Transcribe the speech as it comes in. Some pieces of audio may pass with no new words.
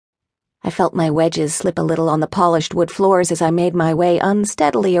I felt my wedges slip a little on the polished wood floors as I made my way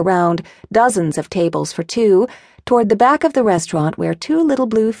unsteadily around dozens of tables for two toward the back of the restaurant where two little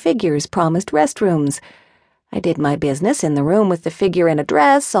blue figures promised restrooms. I did my business in the room with the figure in a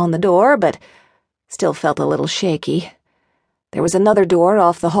dress on the door, but still felt a little shaky. There was another door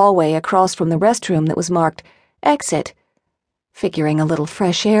off the hallway across from the restroom that was marked Exit. Figuring a little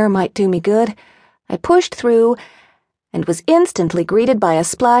fresh air might do me good, I pushed through and was instantly greeted by a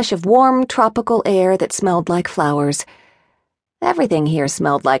splash of warm tropical air that smelled like flowers. Everything here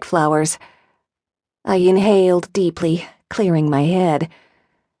smelled like flowers. I inhaled deeply, clearing my head.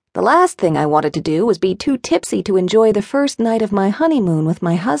 The last thing I wanted to do was be too tipsy to enjoy the first night of my honeymoon with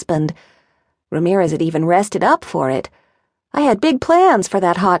my husband. Ramirez had even rested up for it. I had big plans for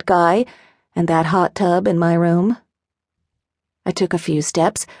that hot guy and that hot tub in my room. I took a few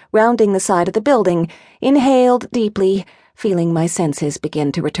steps, rounding the side of the building, inhaled deeply, feeling my senses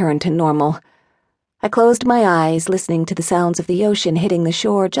begin to return to normal. I closed my eyes, listening to the sounds of the ocean hitting the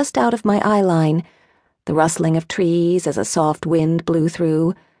shore just out of my eye line, the rustling of trees as a soft wind blew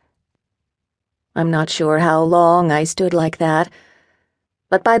through. I'm not sure how long I stood like that,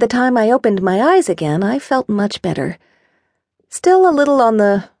 but by the time I opened my eyes again, I felt much better. Still a little on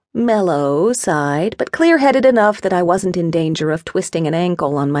the mellow side, but clear-headed enough that I wasn't in danger of twisting an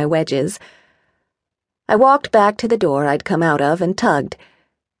ankle on my wedges. I walked back to the door I'd come out of and tugged.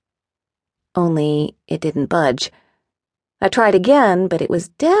 Only it didn't budge. I tried again, but it was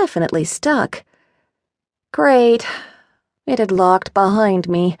definitely stuck. Great. It had locked behind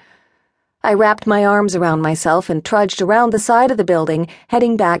me. I wrapped my arms around myself and trudged around the side of the building,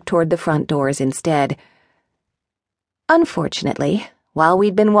 heading back toward the front doors instead. Unfortunately, while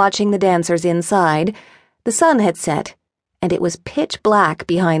we'd been watching the dancers inside, the sun had set, and it was pitch black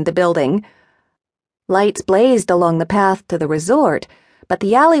behind the building. Lights blazed along the path to the resort, but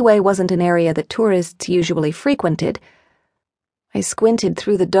the alleyway wasn't an area that tourists usually frequented. I squinted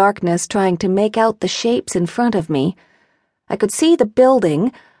through the darkness, trying to make out the shapes in front of me. I could see the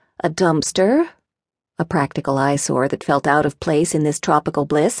building, a dumpster, a practical eyesore that felt out of place in this tropical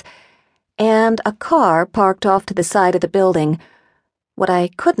bliss, and a car parked off to the side of the building. What I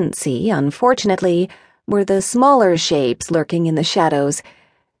couldn't see, unfortunately, were the smaller shapes lurking in the shadows,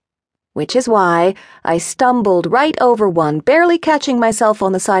 which is why I stumbled right over one, barely catching myself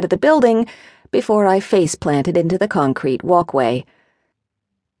on the side of the building before I face-planted into the concrete walkway.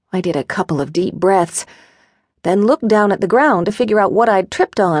 I did a couple of deep breaths, then looked down at the ground to figure out what I'd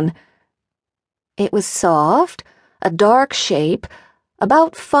tripped on. It was soft, a dark shape,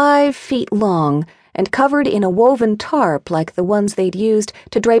 about 5 feet long, and covered in a woven tarp like the ones they'd used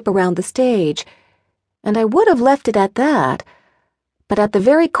to drape around the stage, and I would have left it at that, but at the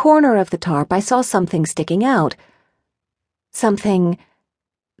very corner of the tarp I saw something sticking out. Something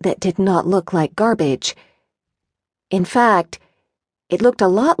that did not look like garbage. In fact, it looked a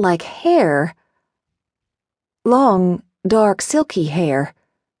lot like hair. Long, dark, silky hair.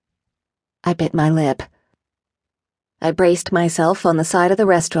 I bit my lip. I braced myself on the side of the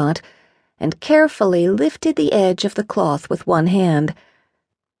restaurant and carefully lifted the edge of the cloth with one hand.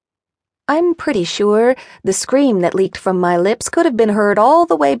 I'm pretty sure the scream that leaked from my lips could have been heard all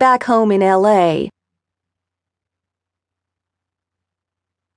the way back home in L.A.